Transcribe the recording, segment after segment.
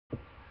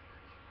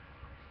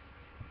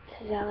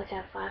is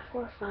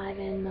Cat545,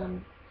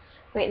 and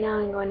right now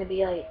I'm going to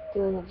be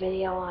doing a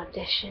video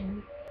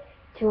audition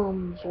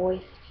to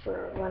voice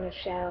for one of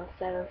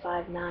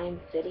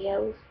shadow759's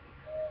videos.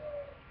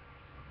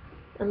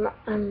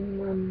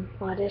 I'm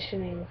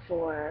auditioning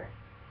for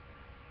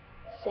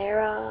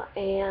Sarah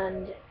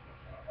and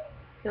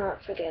no,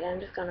 forget it, I'm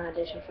just gonna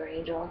audition for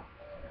Angel.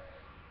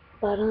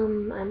 But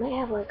I might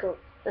have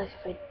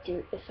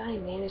if I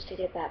manage to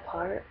get that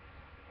part,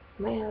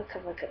 I might have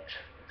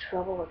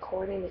trouble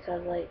recording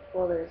because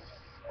there's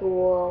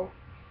school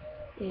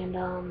and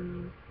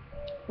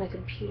my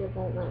computer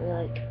won't let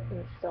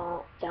me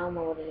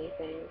download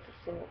anything. It's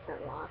a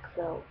fingerprint lock,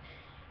 so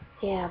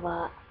yeah, but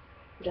I'm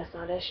just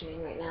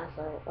auditioning right now,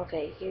 so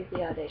okay, here's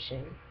the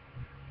audition.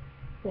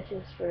 This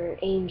is for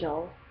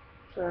Angel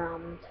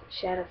for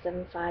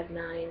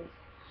shadow759's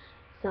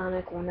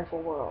Sonic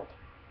Wonderful World.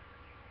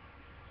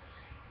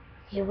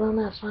 You will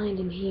not find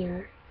him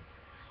here.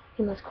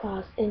 You must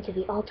cross into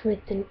the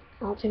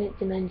alternate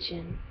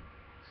dimension.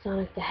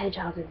 Sonic the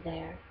Hedgehog is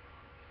there.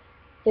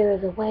 There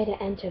is a way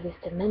to enter this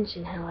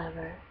dimension,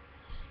 however.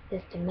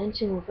 This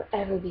dimension will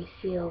forever be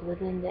sealed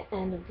within the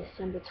end of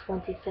December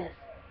 25th.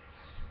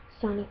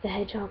 Sonic the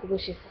Hedgehog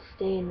wishes to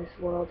stay in this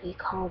world he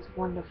calls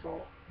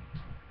wonderful.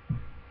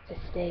 To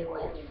stay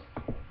with.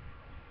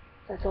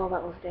 That's all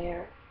that was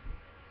there.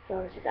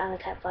 So this is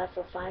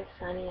Cat545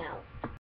 signing out.